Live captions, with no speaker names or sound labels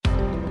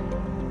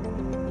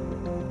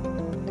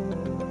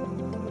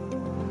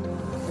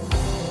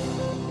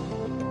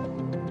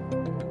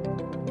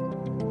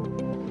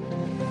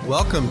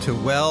Welcome to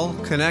Well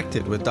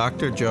Connected with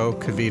Dr. Joe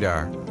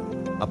Kvidar,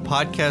 a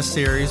podcast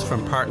series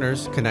from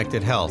Partners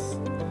Connected Health.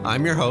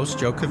 I'm your host,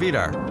 Joe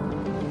Kvidar.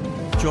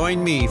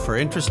 Join me for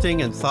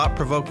interesting and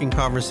thought-provoking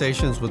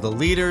conversations with the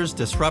leaders,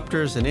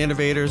 disruptors, and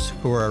innovators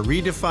who are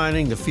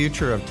redefining the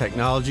future of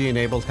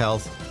technology-enabled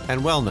health and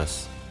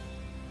wellness.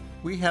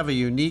 We have a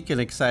unique and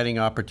exciting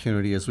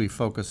opportunity as we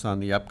focus on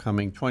the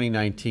upcoming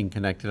 2019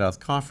 Connected Health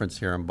Conference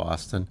here in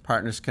Boston.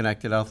 Partners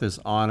Connected Health is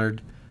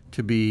honored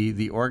to be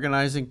the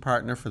organizing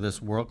partner for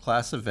this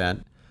world-class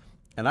event,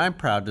 and I'm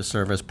proud to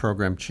serve as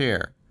program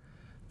chair.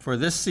 For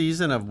this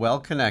season of Well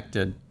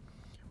Connected,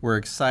 we're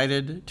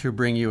excited to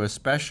bring you a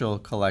special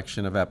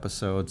collection of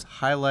episodes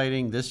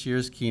highlighting this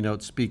year's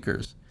keynote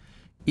speakers.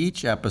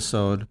 Each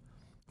episode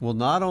will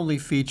not only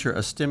feature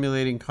a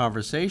stimulating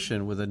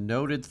conversation with a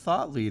noted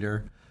thought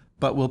leader,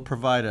 but will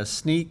provide a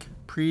sneak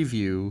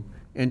preview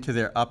into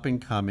their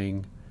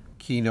up-and-coming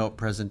keynote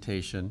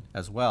presentation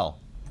as well.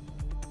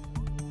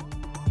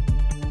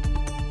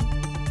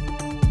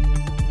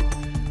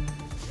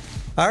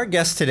 Our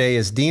guest today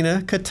is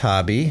Dina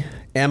Katabi,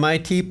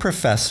 MIT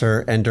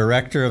professor and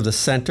director of the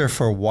Center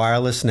for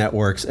Wireless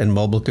Networks and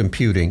Mobile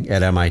Computing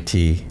at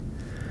MIT.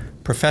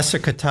 Professor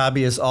Katabi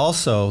is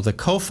also the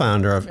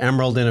co-founder of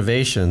Emerald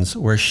Innovations,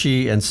 where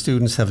she and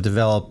students have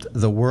developed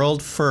the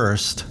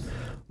world-first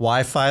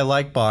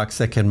Wi-Fi-like box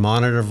that can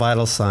monitor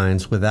vital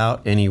signs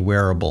without any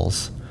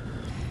wearables.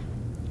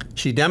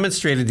 She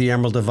demonstrated the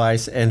Emerald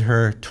device in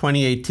her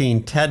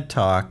 2018 TED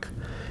Talk,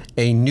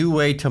 A New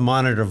Way to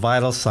Monitor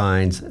Vital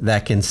Signs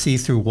That Can See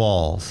Through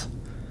Walls.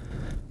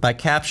 By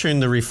capturing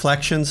the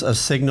reflections of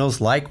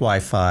signals like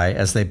Wi-Fi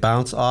as they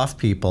bounce off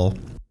people,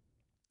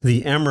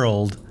 the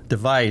Emerald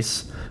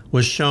device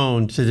was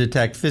shown to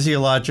detect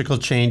physiological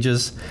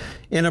changes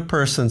in a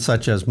person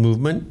such as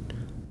movement,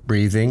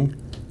 breathing,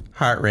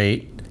 heart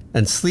rate,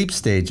 and sleep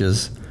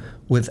stages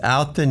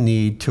without the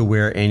need to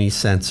wear any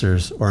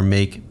sensors or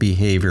make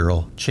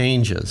behavioral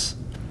changes.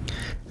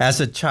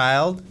 As a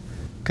child,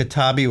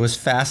 Katabi was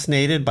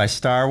fascinated by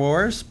Star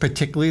Wars,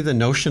 particularly the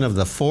notion of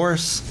the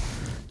Force,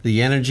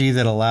 the energy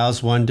that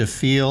allows one to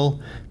feel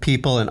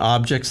people and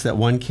objects that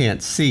one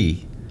can't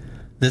see.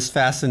 This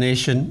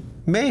fascination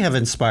may have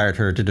inspired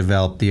her to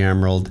develop the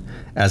Emerald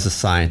as a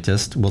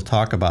scientist. We'll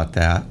talk about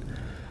that.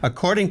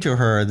 According to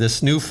her,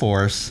 this new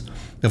force,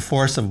 the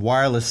force of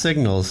wireless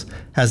signals,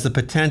 has the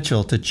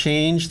potential to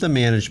change the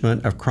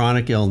management of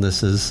chronic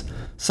illnesses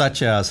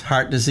such as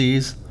heart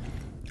disease,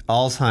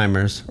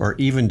 Alzheimer's, or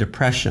even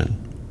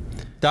depression.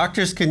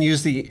 Doctors can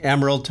use the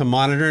Emerald to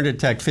monitor and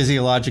detect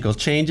physiological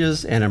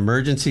changes and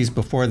emergencies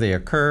before they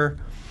occur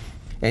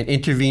and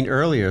intervene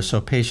earlier so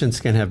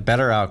patients can have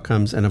better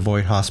outcomes and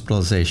avoid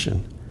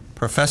hospitalization.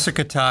 Professor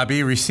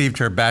Katabi received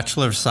her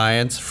Bachelor of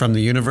Science from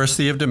the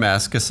University of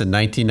Damascus in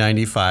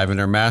 1995 and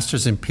her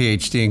Master's and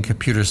PhD in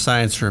Computer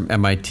Science from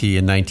MIT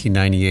in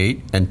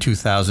 1998 and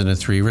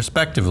 2003,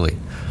 respectively.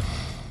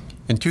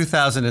 In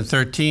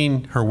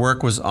 2013, her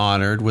work was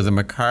honored with a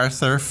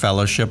MacArthur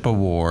Fellowship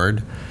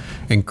Award,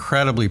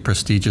 incredibly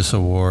prestigious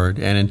award,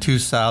 and in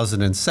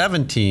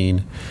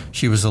 2017,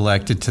 she was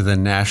elected to the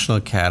National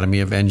Academy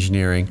of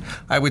Engineering.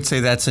 I would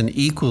say that's an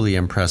equally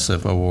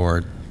impressive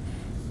award.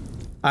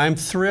 I'm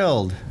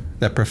thrilled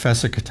that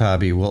Professor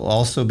Katabi will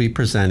also be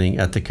presenting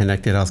at the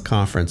Connected Health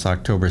Conference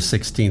October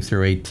 16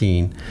 through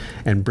 18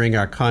 and bring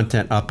our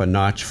content up a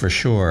notch for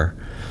sure.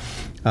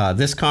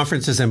 This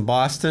conference is in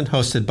Boston,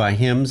 hosted by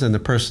HIMSS and the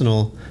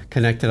Personal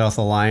Connected Health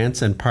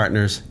Alliance and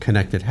Partners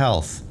Connected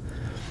Health.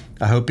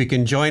 I hope you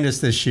can join us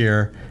this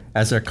year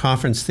as our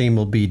conference theme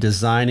will be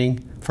Designing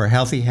for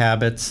Healthy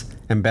Habits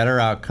and Better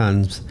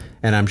Outcomes,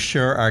 and I'm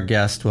sure our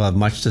guest will have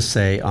much to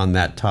say on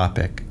that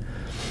topic.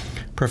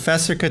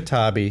 Professor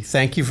Katabi,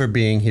 thank you for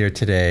being here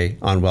today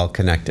on Well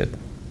Connected.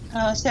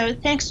 So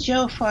thanks,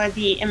 Joe, for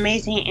the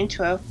amazing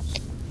intro.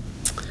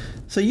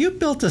 So you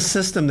built a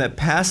system that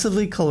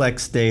passively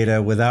collects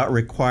data without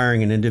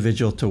requiring an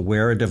individual to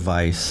wear a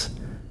device,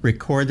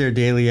 record their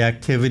daily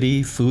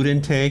activity, food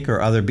intake, or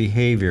other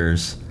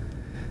behaviors.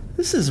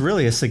 This is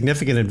really a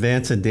significant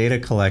advance in data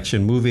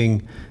collection,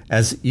 moving,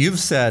 as you've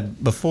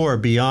said before,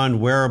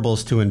 beyond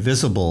wearables to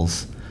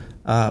invisibles.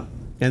 And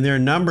there are a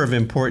number of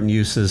important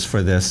uses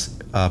for this,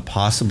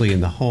 possibly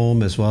in the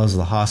home as well as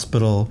the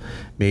hospital,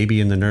 maybe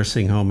in the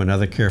nursing home and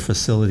other care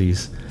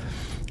facilities.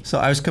 So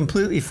I was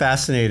completely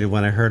fascinated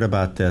when I heard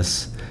about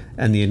this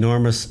and the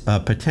enormous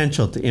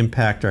potential to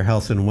impact our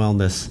health and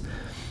wellness.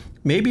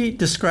 Maybe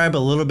describe a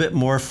little bit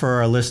more for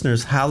our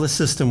listeners how the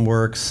system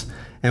works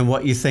and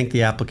what you think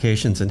the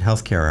applications in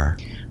healthcare are.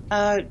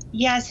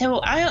 So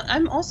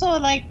I'm also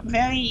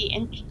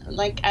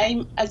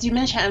as you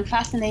mentioned, I'm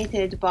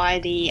fascinated by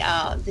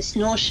this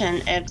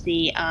notion of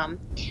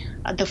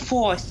the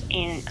Force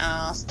in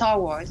Star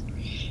Wars.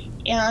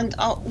 And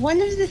one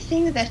of the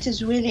things that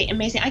is really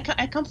amazing, I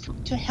come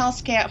to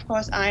healthcare, of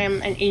course, I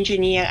am an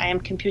engineer, I am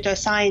a computer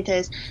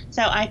scientist,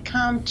 so I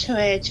come to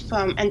it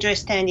from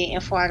understanding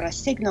of wireless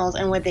signals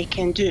and what they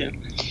can do.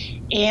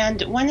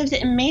 And one of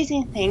the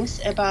amazing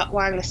things about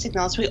wireless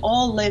signals, we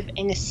all live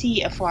in a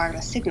sea of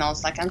wireless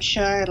signals. Like I'm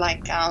sure,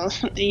 like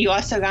you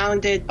are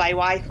surrounded by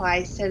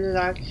Wi-Fi,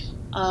 cellular.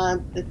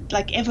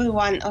 Like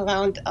everyone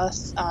around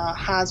us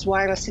has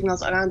wireless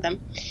signals around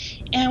them.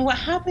 And what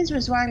happens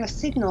with wireless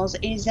signals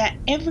is that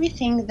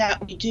everything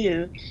that we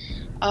do,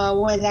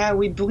 whether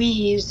we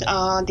breathe,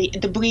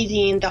 the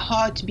breathing, the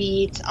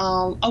heartbeat,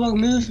 our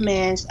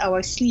movements,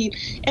 our sleep,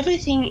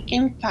 everything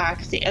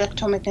impacts the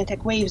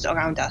electromagnetic waves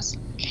around us.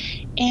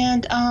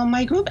 And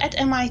my group at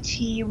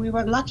MIT, we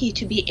were lucky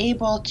to be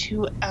able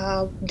to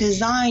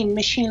design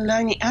machine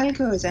learning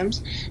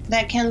algorithms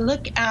that can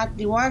look at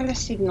the wireless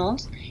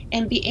signals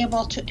and be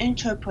able to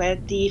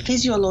interpret the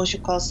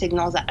physiological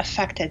signals that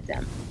affected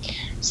them.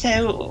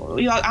 So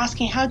you are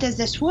asking, how does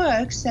this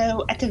work?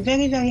 So at a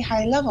very, very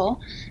high level,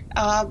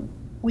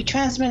 we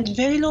transmit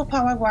very low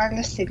power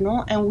wireless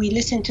signal and we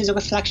listen to the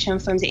reflection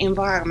from the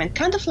environment,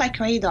 kind of like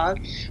radar,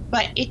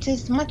 but it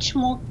is much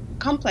more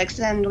complex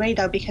than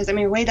radar because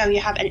radar,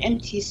 you have an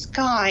empty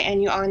sky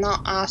and you are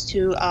not asked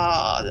to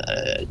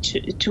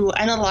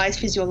analyze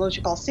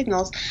physiological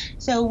signals.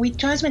 So we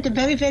transmit a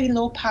very, very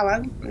low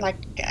power,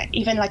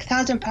 even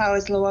 1,000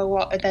 powers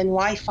lower than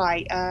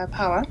Wi-Fi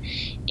power,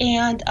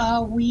 and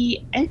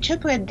we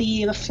interpret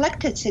the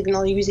reflected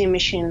signal using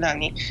machine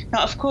learning.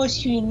 Now, of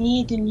course, you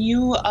need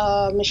new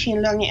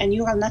machine learning and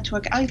neural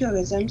network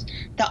algorithms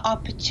that are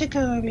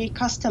particularly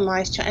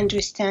customized to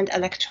understand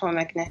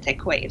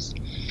electromagnetic waves.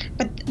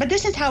 But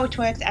this is how it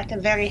works at a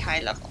very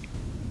high level.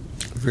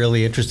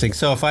 Really interesting.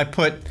 So if I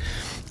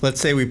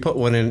let's say we put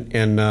one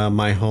in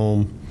my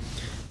home,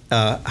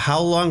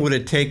 how long would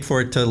it take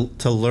for it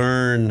to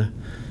learn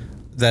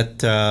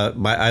that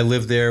I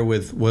live there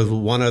with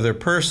one other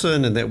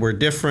person and that we're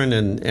different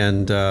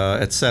and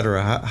et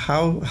cetera?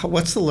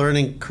 What's the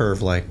learning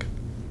curve like?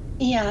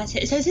 Yeah, so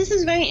this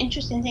is a very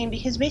interesting thing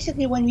because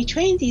basically when we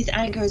train these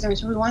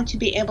algorithms, we want to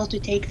be able to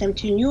take them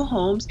to new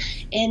homes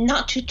and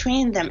not to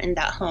train them in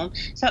that home.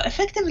 So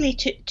effectively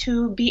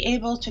to be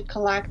able to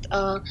collect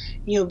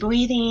your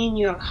breathing,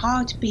 your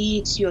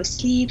heartbeats, your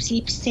sleep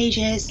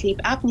stages, sleep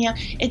apnea,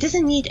 it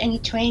doesn't need any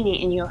training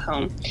in your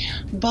home.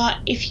 But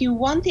if you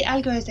want the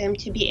algorithm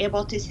to be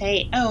able to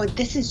say, oh,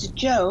 this is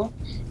Joe,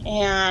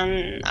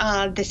 and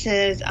this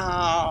is,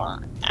 I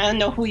don't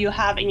know who you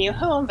have in your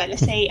home, but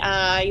let's say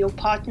your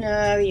partner,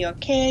 your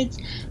kids.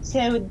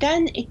 So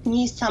then it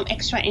needs some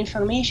extra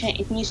information.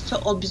 It needs to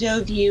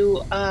observe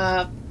you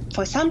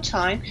for some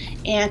time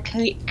and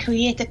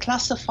create a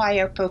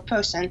classifier per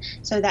person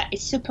so that it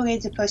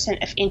separates the person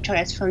of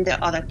interest from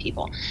the other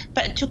people.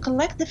 But to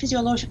collect the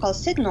physiological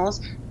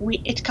signals,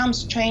 it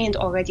comes trained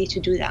already to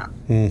do that.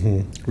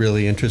 Mm-hmm.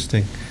 Really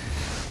interesting.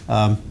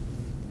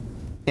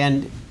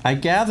 And I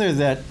gather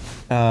that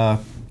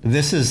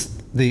this is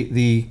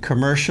the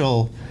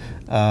commercial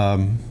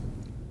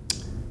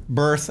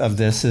birth of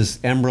this is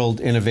Emerald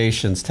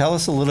Innovations. Tell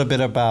us a little bit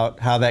about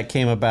how that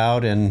came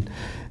about and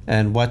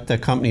what the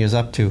company is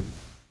up to.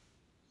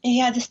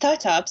 Yeah, the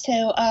startup.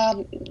 So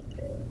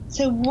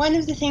one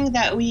of the things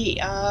that we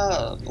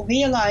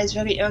realized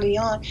very early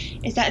on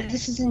is that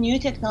this is a new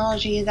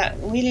technology that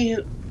really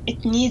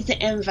it needs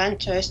the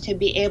inventors to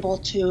be able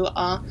to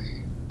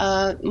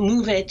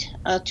move it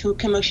to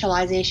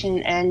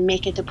commercialization and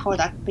make it a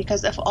product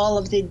because of all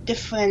of the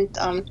different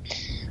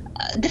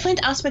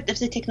aspects of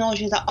the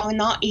technology that are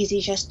not easy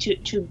just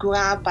to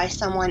grab by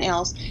someone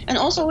else. And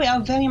also we are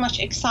very much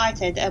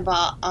excited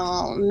about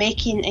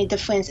making a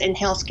difference in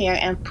healthcare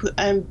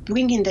and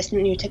bringing this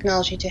new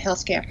technology to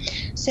healthcare.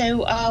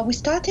 So we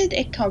started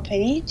a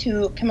company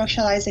to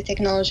commercialize the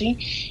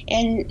technology.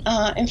 And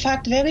in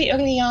fact, very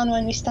early on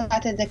when we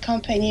started the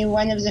company,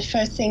 one of the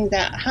first things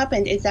that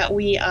happened is that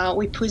we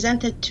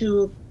presented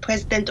to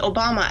President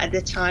Obama at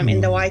the time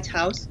in the White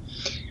House.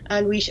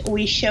 And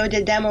we showed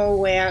a demo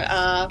where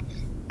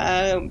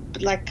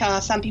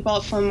some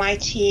people from my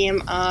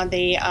team,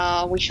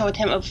 we showed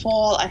him a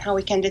fall and how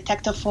we can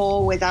detect a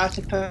fall without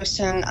a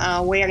person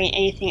wearing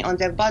anything on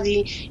their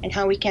body, and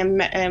how we can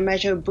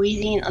measure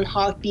breathing and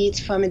heartbeats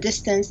from a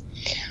distance.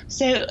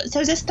 So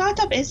the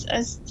startup is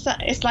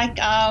like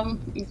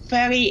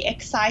very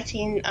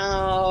exciting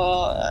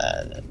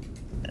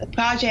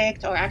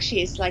project, or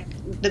actually it's like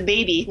the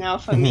baby now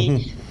for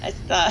me. It's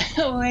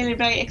really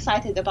very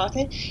excited about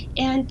it.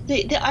 And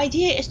the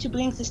idea is to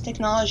bring this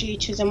technology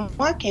to the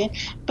market,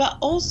 but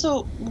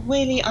also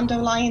really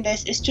underlying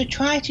this is to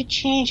try to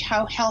change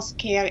how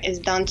healthcare is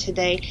done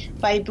today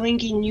by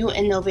bringing new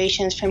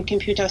innovations from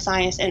computer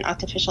science and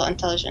artificial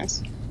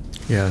intelligence.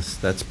 Yes,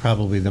 that's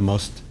probably the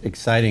most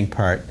exciting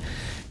part.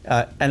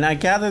 And I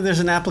gather there's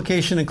an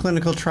application in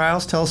clinical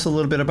trials. Tell us a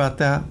little bit about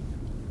that.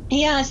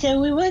 Yeah, so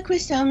we work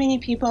with so many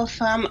people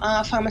from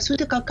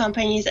pharmaceutical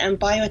companies and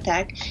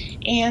biotech.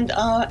 And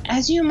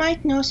as you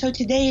might know, so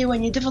today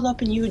when you develop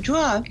a new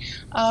drug,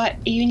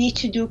 you need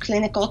to do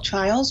clinical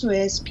trials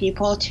with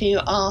people to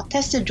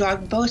test the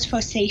drug both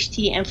for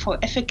safety and for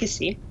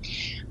efficacy.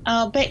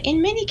 But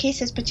in many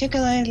cases,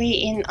 particularly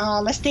in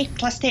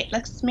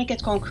let's make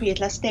it concrete.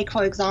 Let's take,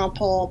 for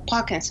example,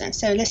 Parkinson.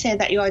 So let's say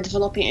that you are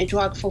developing a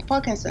drug for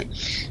Parkinson.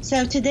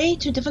 So today,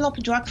 to develop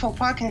a drug for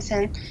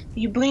Parkinson,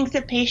 you bring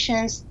the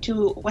patients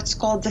to what's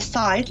called the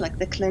site, like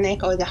the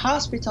clinic or the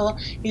hospital.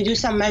 You do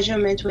some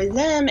measurement with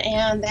them,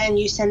 and then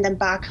you send them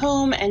back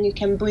home, and you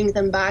can bring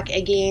them back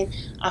again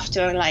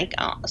after like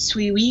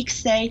 3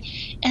 weeks, say.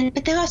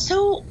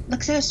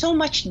 But there's so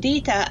much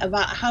data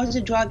about how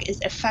the drug is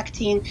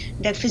affecting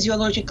their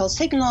physiological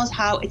signals,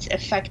 how it's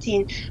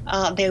affecting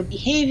their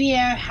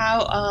behavior,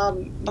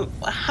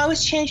 how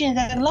it's changing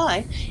their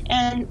life,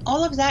 and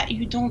all of that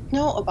you don't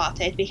know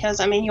about it because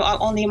you are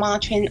only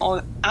monitoring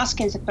or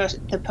asking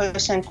the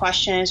person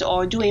questions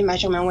or doing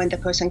measurement when the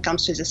person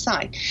comes to the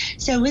site.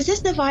 So with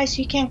this device,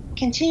 you can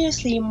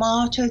continuously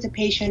monitor the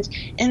patient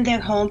in their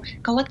home,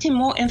 collecting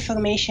more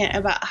information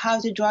about how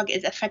the drug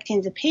is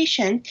affecting the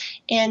patient,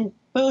 and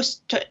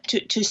both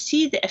to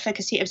see the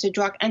efficacy of the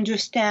drug,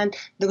 understand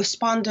the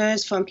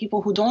responders from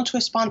people who don't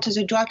respond to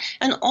the drug,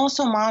 and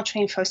also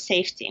monitoring for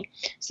safety.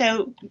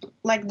 So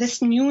like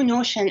this new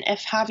notion of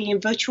having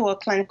virtual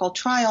clinical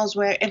trials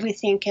where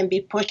everything can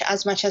be pushed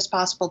as much as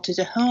possible to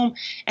the home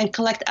and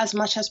collect as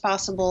much as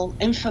possible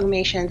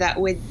information that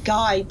would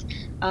guide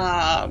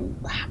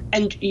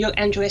and your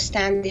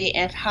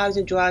understanding of how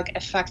the drug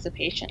affects the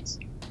patients.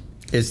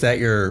 Is that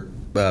your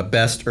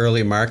best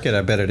early market?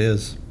 I bet it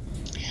is.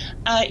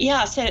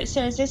 Yeah,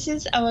 so this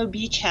is our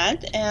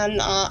beachhead, and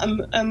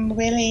I'm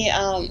really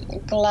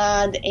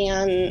glad,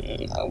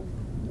 and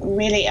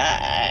really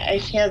I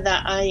feel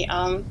that I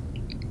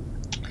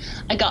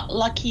got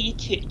lucky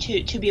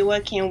to be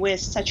working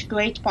with such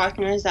great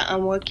partners that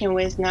I'm working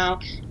with now,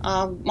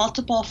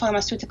 multiple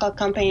pharmaceutical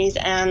companies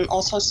and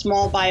also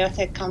small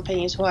biotech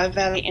companies who are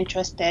very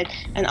interested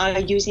and are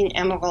using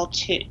Emerald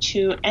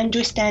to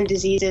understand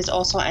diseases,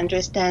 also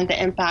understand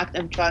the impact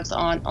of drugs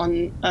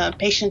on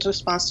patients'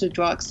 response to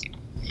drugs.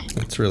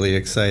 That's really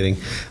exciting.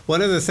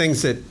 One of the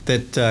things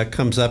that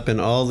comes up in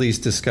all these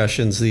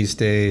discussions these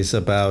days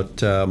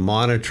about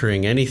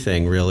monitoring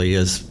anything really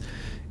is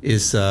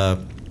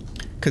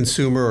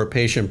consumer or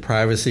patient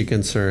privacy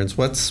concerns.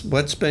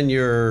 What's been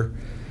your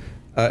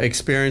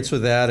experience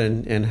with that,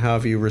 and how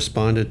have you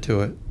responded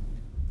to it?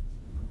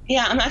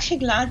 Yeah, I'm actually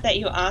glad that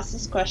you asked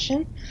this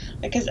question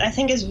because I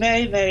think it's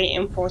very, very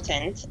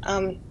important.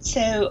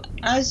 So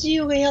as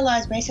you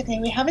realize, basically,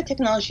 we have a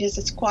technology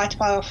that's quite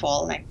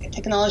powerful, like a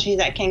technology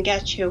that can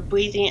get your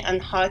breathing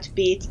and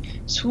heartbeat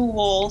through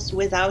walls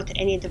without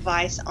any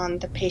device on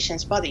the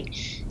patient's body.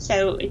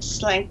 So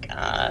it's like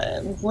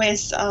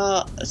with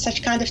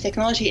such kind of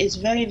technology, it's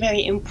very,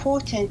 very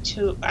important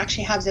to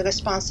actually have the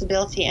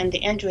responsibility and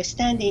the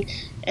understanding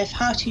of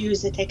how to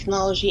use the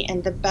technology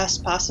in the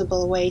best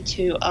possible way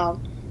to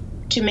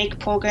make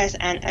progress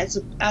and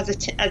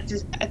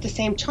at the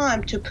same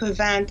time to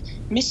prevent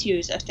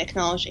misuse of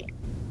technology.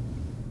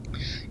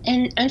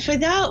 And for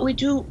that, we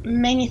do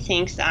many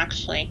things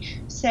actually.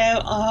 So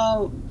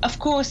of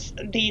course,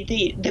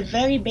 the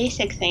very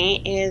basic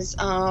thing is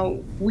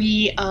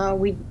we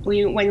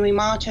when we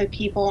monitor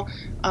people,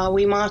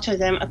 we monitor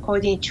them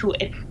according to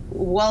a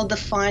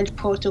well-defined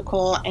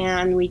protocol,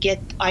 and we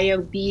get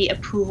IRB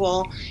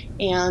approval,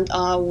 and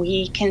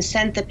we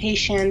consent the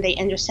patient. They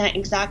understand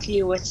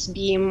exactly what's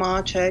being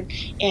monitored,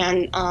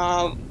 and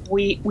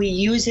we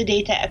use the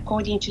data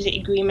according to the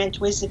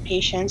agreement with the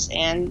patients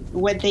and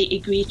what they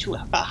agree to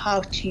about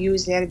how to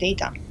use their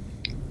data.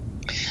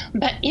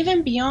 But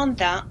even beyond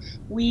that,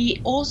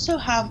 we also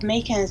have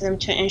mechanism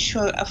to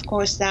ensure, of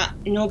course, that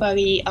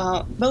nobody,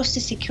 both the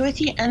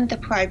security and the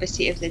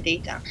privacy of the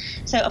data.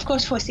 So, of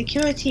course, for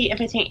security,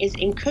 everything is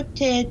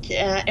encrypted,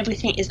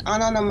 everything is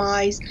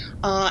anonymized,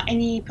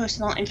 any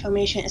personal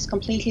information is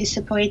completely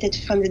separated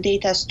from the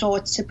data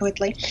stored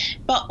separately.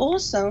 But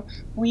also,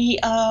 we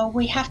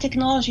have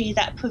technology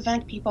that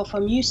prevent people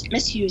from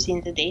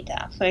misusing the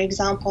data. For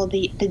example,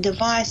 the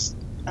device.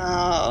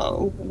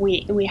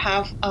 We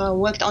have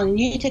worked on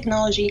new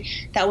technology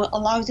that will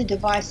allow the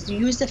device to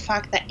use the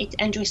fact that it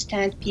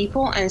understands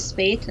people and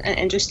space and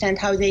understand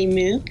how they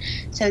move,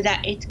 so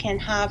that it can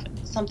have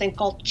something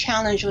called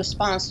challenge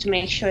response to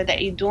make sure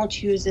that you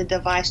don't use the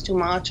device to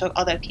monitor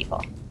other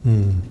people.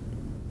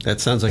 That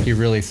sounds like you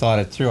really thought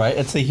it through.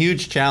 It's a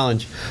huge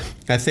challenge.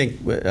 I think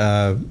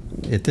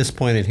at this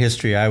point in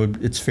history,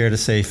 it's fair to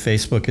say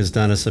Facebook has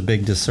done us a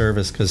big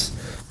disservice because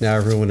now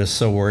everyone is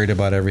so worried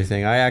about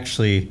everything. I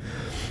actually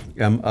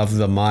am of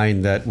the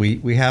mind that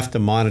we have to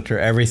monitor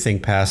everything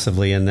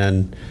passively and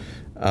then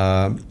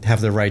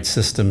have the right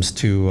systems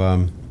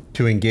to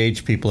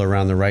engage people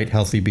around the right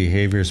healthy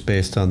behaviors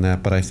based on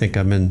that. But I think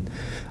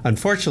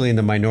unfortunately, in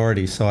the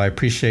minority. So I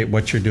appreciate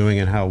what you're doing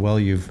and how well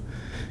you've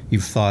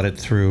thought it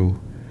through.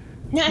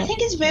 No, I think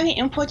it's very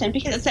important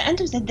because at the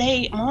end of the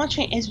day,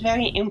 monitoring is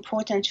very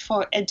important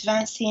for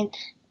advancing,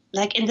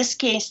 like in this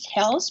case,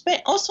 health,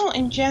 but also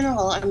in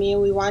general.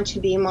 We want to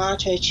be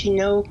monitored to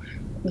know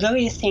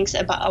various things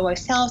about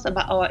ourselves,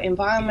 about our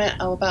environment,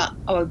 about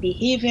our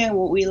behavior,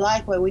 what we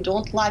like, what we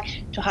don't like,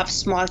 to have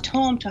smart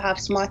home, to have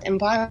smart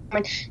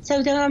environment.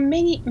 So there are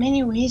many,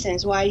 many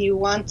reasons why you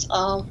want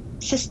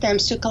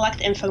systems to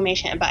collect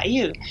information about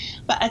you.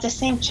 But at the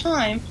same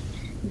time,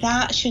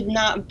 that should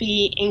not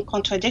be in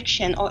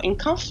contradiction or in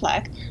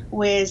conflict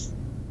with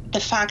the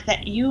fact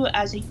that you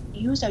as a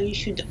user, you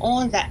should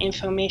own that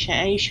information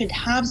and you should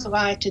have the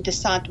right to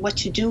decide what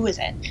to do with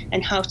it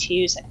and how to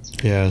use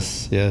it.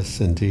 Yes, yes,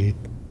 indeed.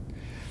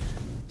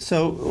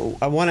 So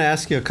I want to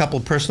ask you a couple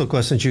personal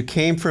questions. You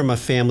came from a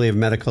family of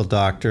medical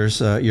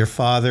doctors. Your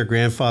father,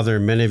 grandfather,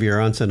 and many of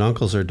your aunts and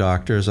uncles are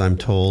doctors, I'm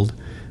told.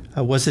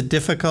 Was it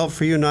difficult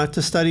for you not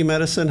to study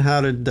medicine? How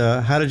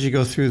did you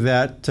go through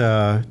that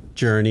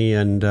journey,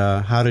 and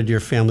how did your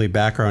family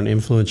background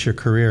influence your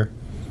career?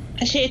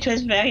 Actually, it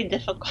was very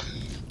difficult.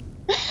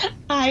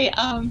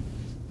 The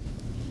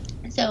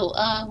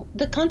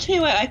country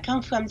where I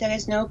come from, there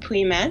is no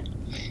pre-med,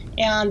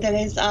 and there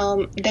is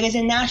a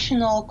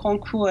national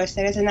concourse,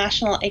 there is a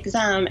national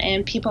exam,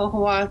 and people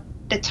who are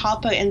the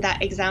topper in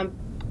that exam,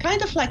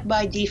 kind of like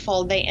by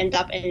default, they end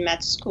up in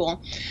med school.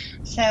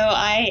 So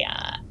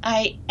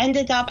I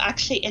ended up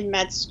actually in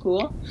med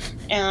school,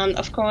 and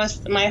of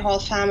course my whole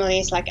family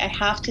is like, I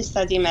have to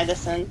study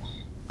medicine.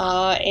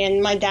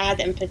 And my dad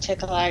in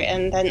particular,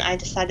 and then I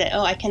decided,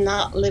 I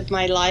cannot live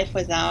my life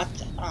without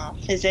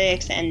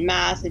physics and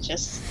math.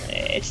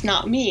 It's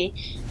not me.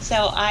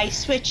 So I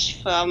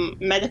switched from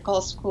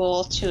medical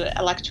school to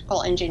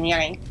electrical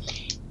engineering.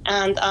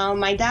 And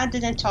my dad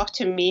didn't talk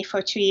to me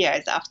for 2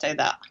 years after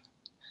that.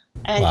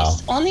 And Wow.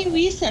 It's only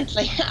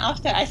recently,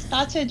 after I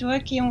started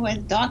working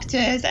with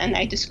doctors and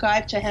I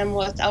described to him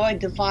what our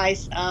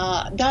device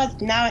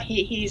does, now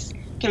he's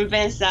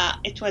convinced that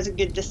it was a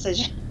good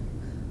decision.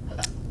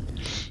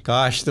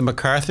 Gosh, the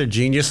MacArthur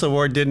Genius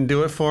Award didn't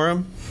do it for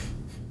him?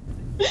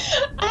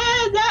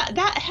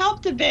 That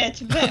helped a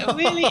bit, but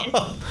really,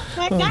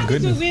 my dad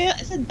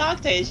is a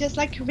doctor. It's just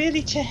like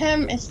really to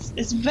him,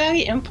 it's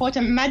very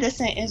important.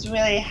 Medicine is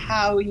really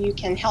how you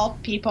can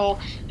help people,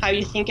 how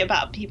you think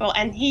about people,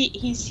 and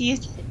he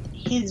sees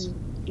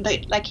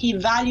he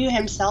value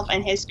himself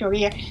and his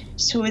career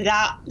through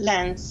that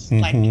lens.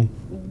 Mm-hmm.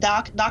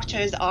 Like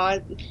doctors are,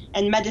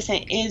 and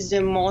medicine is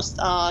the most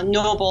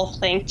noble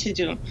thing to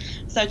do.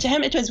 So to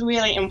him, it was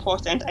really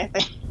important, I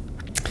think.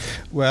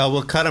 Well,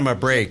 we'll cut him a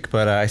break,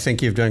 but I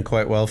think you've done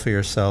quite well for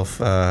yourself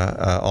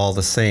all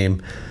the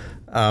same.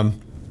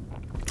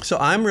 So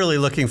I'm really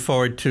looking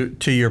forward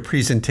to your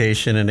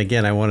presentation. And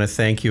again, I want to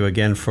thank you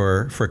again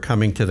for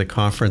coming to the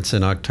conference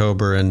in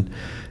October and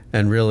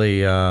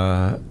really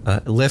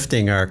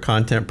lifting our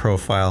content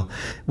profile.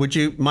 Would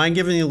you mind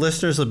giving the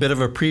listeners a bit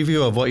of a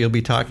preview of what you'll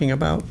be talking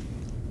about?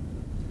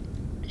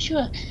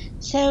 Sure.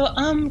 So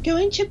I'm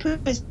going to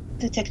present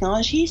the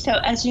technology. So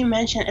as you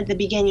mentioned at the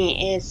beginning,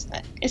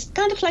 it's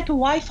kind of like a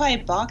Wi-Fi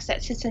box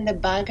that sits in the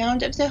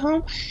background of the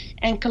home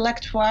and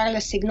collects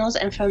wireless signals,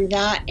 and from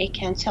that it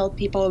can tell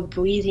people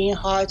breathing,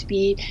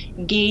 heartbeat,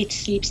 gait,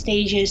 sleep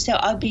stages. So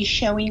I'll be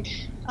showing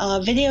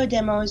video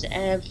demos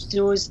of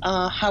those,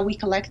 how we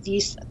collect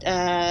these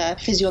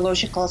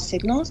physiological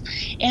signals,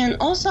 and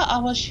also I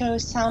will show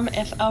some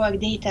of our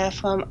data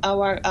from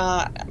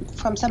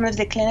some of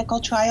the clinical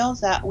trials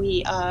that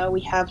we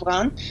have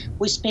run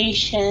with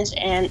patients,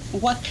 and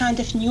what kind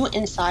of new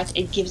insights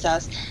it gives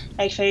us.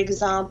 Like, for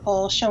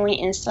example, showing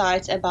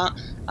insights about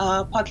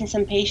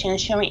Parkinson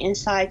patients, showing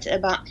insights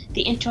about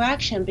the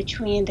interaction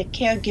between the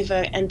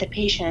caregiver and the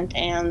patient,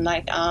 and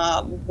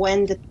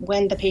when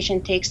the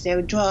patient takes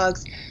their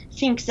drugs,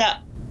 things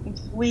that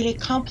really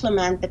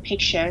complement the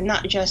picture,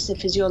 not just the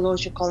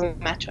physiological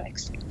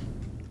metrics.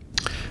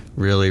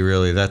 Really,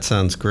 really, that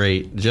sounds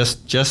great.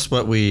 Just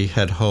what we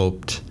had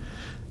hoped.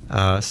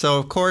 So,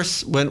 of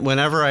course,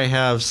 whenever I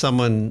have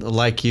someone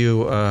like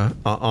you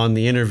on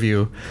the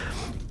interview,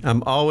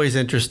 I'm always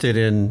interested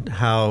in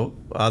how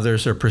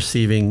others are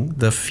perceiving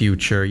the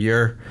future.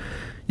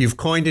 You've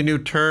coined a new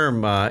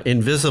term,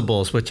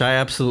 invisibles, which I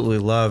absolutely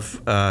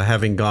love,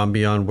 having gone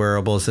beyond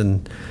wearables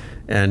and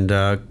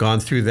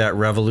gone through that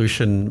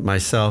revolution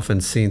myself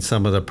and seen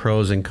some of the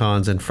pros and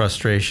cons and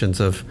frustrations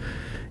of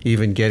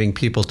even getting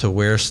people to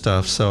wear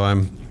stuff. So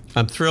I'm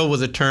thrilled with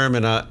the term,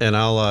 and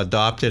I'll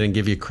adopt it and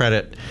give you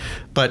credit.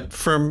 But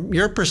from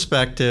your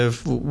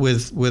perspective,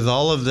 with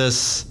all of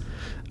this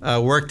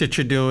work that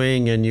you're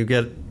doing, and you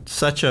get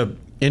such a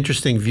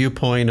interesting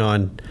viewpoint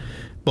on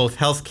both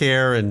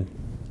healthcare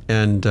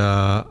and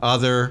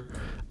other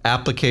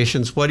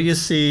applications, what do you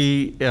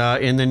see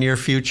in the near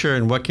future,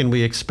 and what can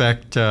we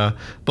expect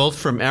both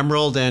from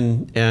Emerald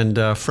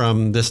and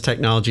from this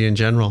technology in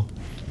general?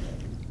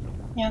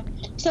 Yeah,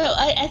 so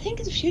I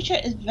think the future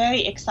is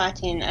very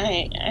exciting.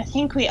 I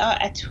think we are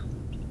at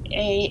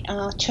a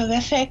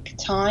terrific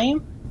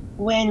time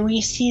when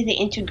we see the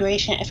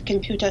integration of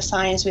computer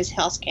science with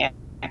healthcare.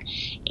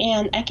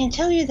 And I can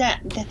tell you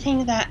that the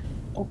thing that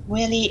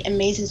really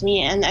amazes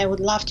me and I would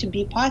love to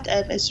be part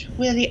of is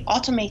really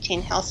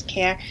automating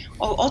healthcare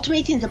or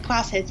automating the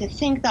process, the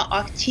things that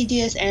are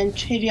tedious and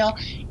trivial,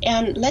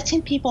 and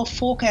letting people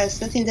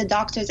focus, letting the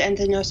doctors and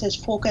the nurses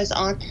focus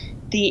on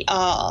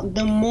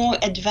the more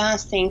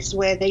advanced things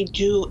where they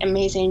do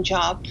amazing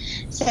job.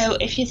 So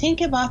if you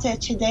think about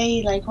it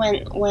today, like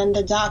when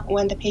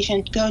the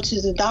patient go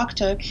to the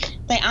doctor,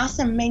 they ask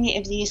them many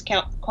of these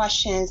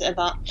questions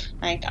about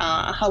like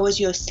how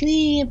was your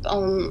sleep,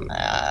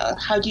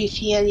 how do you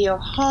feel your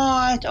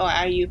heart, or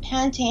are you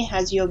panting,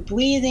 how's your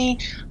breathing,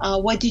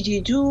 what did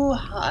you do,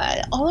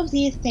 all of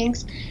these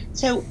things.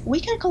 So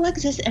we can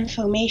collect this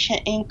information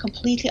in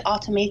completely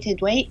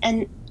automated way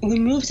and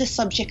remove the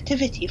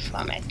subjectivity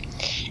from it.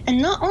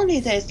 And not only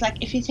this, like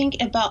if you think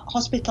about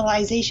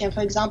hospitalization, for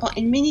example,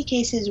 in many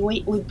cases,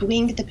 we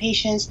bring the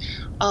patients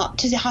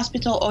to the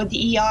hospital or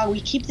the ER,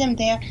 we keep them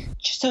there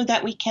just so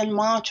that we can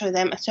monitor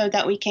them, so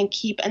that we can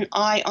keep an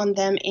eye on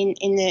them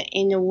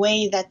in a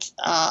way that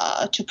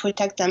to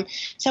protect them.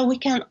 So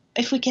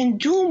if we can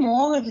do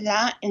more of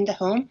that in the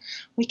home,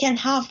 we can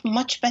have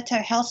much better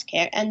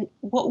healthcare. And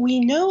what we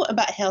know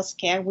about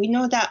healthcare, we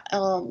know that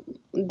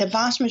the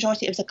vast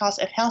majority of the cost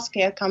of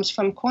healthcare comes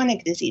from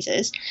chronic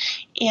diseases.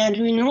 And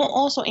we know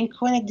also in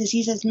chronic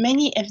diseases,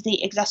 many of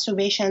the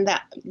exacerbation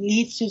that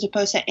leads to the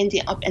person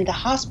ending up in the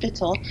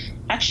hospital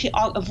actually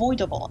are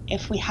avoidable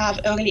if we have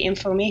early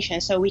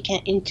information, so we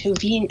can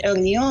intervene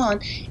early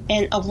on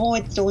and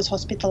avoid those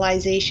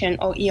hospitalization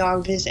or ER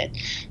visit.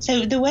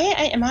 So the way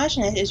I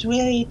imagine it is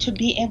really to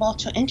be able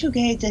to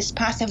integrate this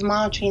passive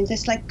monitoring,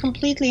 this like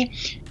completely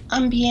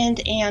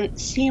ambient and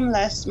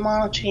seamless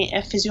monitoring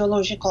of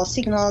physiological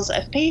signals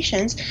of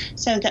patients,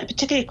 so that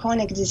particularly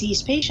chronic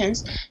disease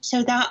patients,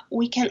 so that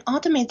we can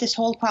automate this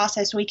whole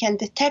process. We can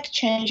detect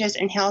changes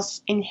in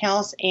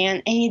health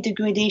and any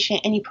degradation,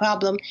 any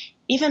problem,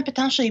 even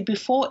potentially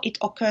before it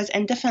occurs,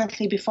 and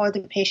definitely before the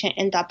patient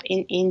end up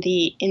in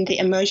the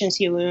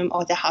emergency room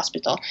or the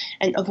hospital,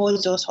 and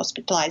avoid those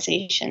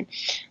hospitalization.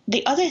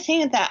 The other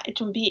thing that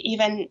it will be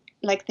even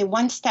like the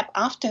one step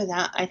after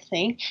that, I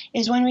think,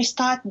 is when we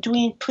start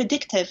doing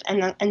predictive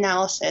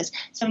analysis.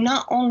 So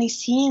not only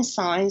seeing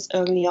signs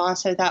early on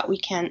so that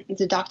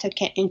the doctor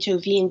can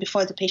intervene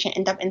before the patient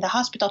end up in the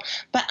hospital,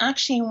 but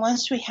actually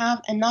once we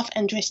have enough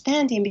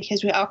understanding,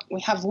 because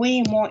we have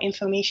way more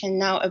information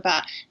now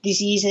about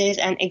diseases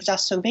and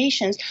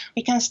exacerbations,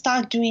 we can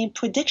start doing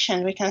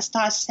prediction. We can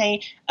start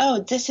saying,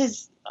 oh, this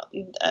is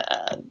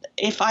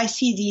if I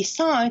see these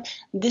signs,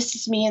 this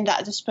is mean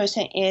that this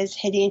person is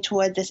heading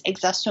toward this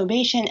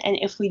exacerbation, and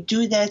if we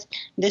do this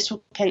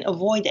can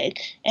avoid it.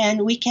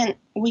 And we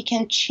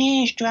can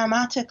change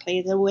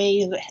dramatically the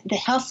way the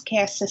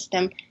healthcare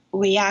system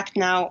react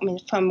now. I mean,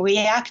 from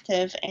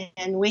reactive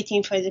and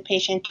waiting for the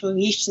patient to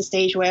reach the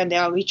stage where they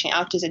are reaching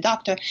out to the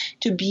doctor,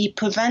 to be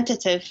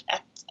preventative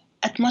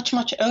at much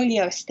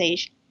earlier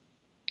stage.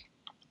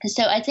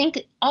 So I think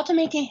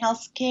automating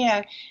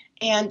healthcare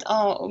and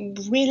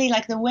really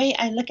like the way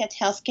I look at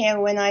healthcare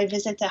when I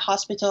visit a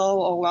hospital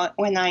or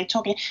when I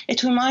talk,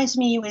 it reminds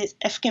me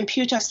of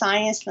computer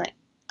science, like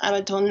I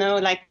don't know,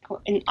 like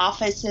in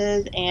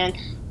offices and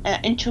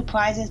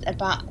enterprises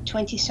about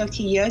 20,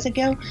 30 years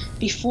ago,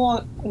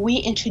 before we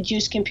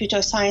introduced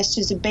computer science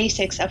to the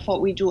basics of what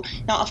we do.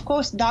 Now, of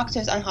course,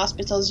 doctors and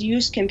hospitals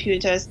use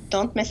computers,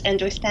 don't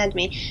misunderstand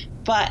me,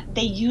 but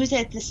they use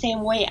it the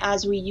same way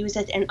as we use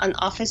it in an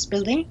office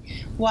building.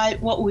 While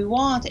what we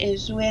want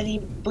is really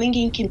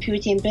bringing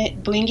computing,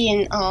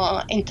 bringing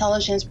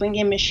intelligence,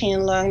 bringing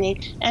machine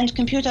learning, and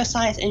computer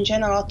science in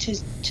general to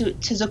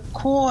the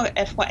core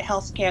of what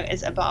healthcare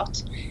is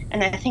about.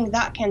 And I think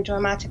that can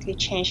dramatically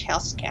change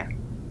healthcare.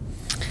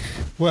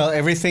 Well,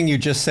 everything you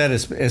just said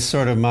is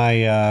sort of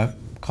my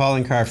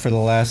calling card for the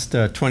last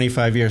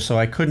 25 years, so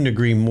I couldn't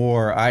agree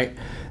more.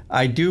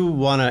 I do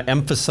want to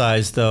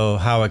emphasize, though,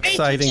 how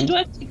exciting. We should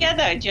work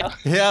together, Joe.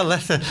 Yeah,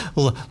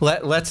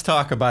 let's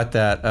talk about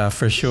that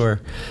for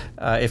sure.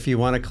 If you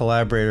want a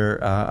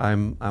collaborator,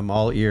 I'm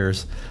all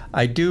ears.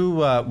 I do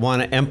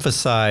want to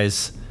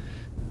emphasize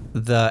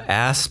the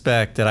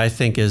aspect that I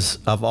think is,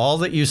 of all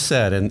that you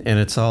said, and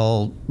it's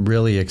all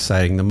really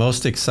exciting, the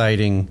most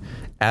exciting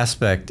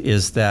aspect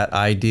is that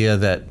idea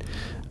that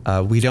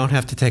we don't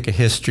have to take a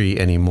history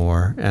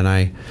anymore.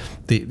 And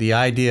the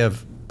idea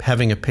of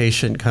having a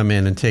patient come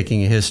in and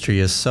taking a history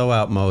is so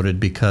outmoded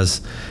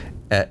because,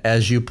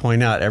 as you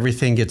point out,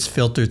 everything gets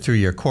filtered through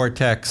your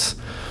cortex.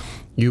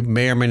 You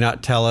may or may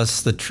not tell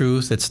us the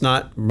truth. It's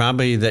not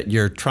probably that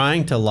you're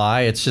trying to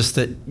lie. It's just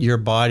that your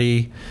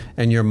body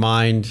and your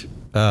mind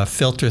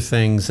filter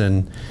things.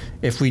 And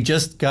if we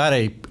just got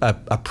a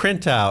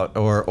printout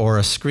or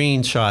a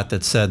screenshot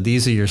that said,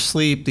 these are your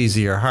sleep, these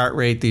are your heart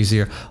rate, these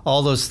are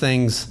all those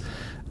things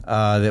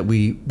that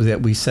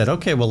we said,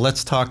 okay, well,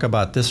 let's talk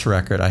about this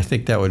record. I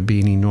think that would be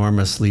an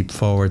enormous leap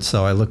forward.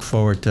 So I look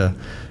forward to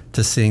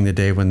to seeing the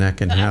day when that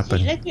can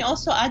happen. Let me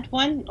also add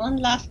one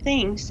last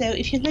thing. So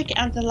if you look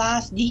at the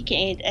last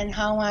decade and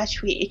how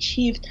much we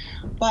achieved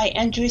by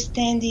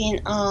understanding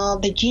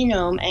the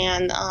genome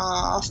and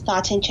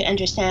starting to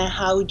understand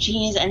how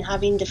genes and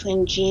having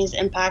different genes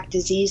impact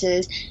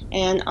diseases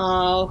and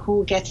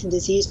who gets the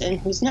disease and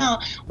who's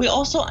not, we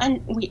also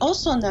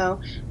know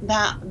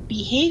that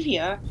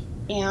behavior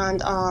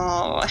and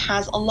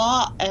has a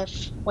lot of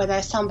whether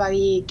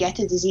somebody gets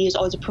a disease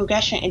or the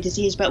progression in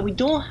disease, but we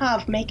don't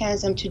have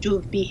mechanism to do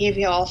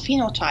behavioral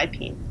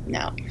phenotyping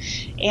now.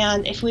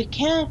 And if we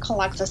can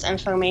collect this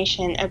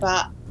information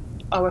about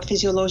our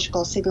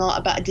physiological signal,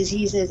 about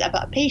diseases,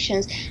 about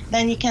patients,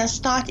 then you can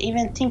start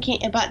even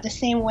thinking about the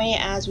same way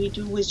as we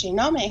do with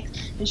genomics,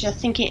 which is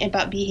thinking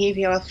about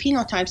behavioral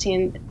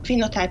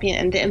phenotyping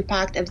and the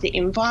impact of the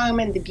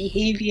environment, the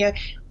behavior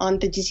on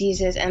the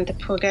diseases and the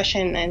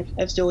progression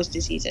of those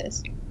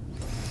diseases.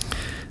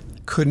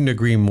 Couldn't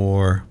agree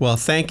more. Well,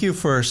 thank you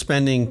for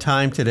spending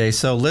time today.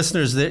 So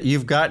listeners,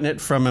 you've gotten it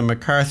from a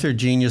MacArthur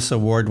Genius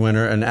Award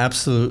winner, an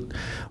absolute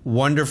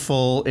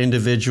wonderful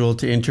individual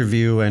to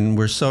interview, and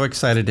we're so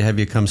excited to have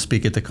you come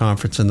speak at the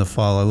conference in the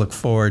fall. I look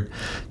forward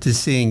to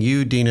seeing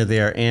you, Dina,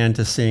 there, and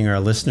to seeing our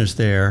listeners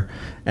there.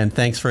 And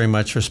thanks very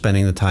much for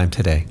spending the time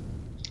today.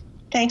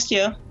 Thanks,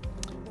 Joe.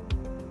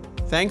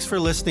 Thanks for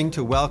listening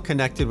to Well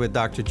Connected with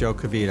Dr. Joe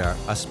Kvedar.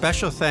 A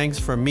special thanks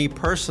from me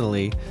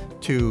personally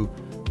to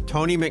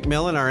Tony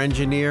McMillan, our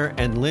engineer,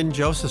 and Lynn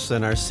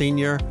Josephson, our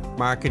senior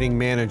marketing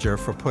manager,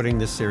 for putting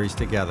this series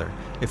together.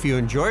 If you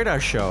enjoyed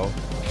our show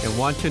and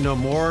want to know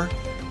more,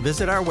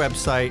 visit our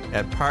website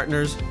at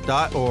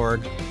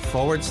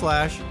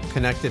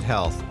partners.org/connected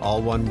health,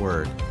 all one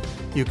word.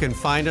 You can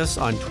find us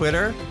on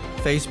Twitter,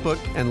 Facebook,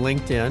 and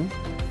LinkedIn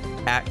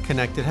at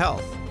Connected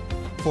Health.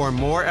 For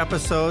more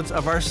episodes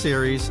of our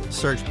series,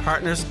 search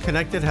Partners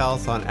Connected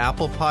Health on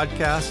Apple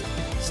Podcasts,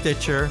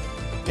 Stitcher,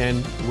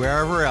 and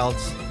wherever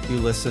else you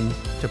listen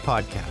to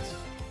podcasts.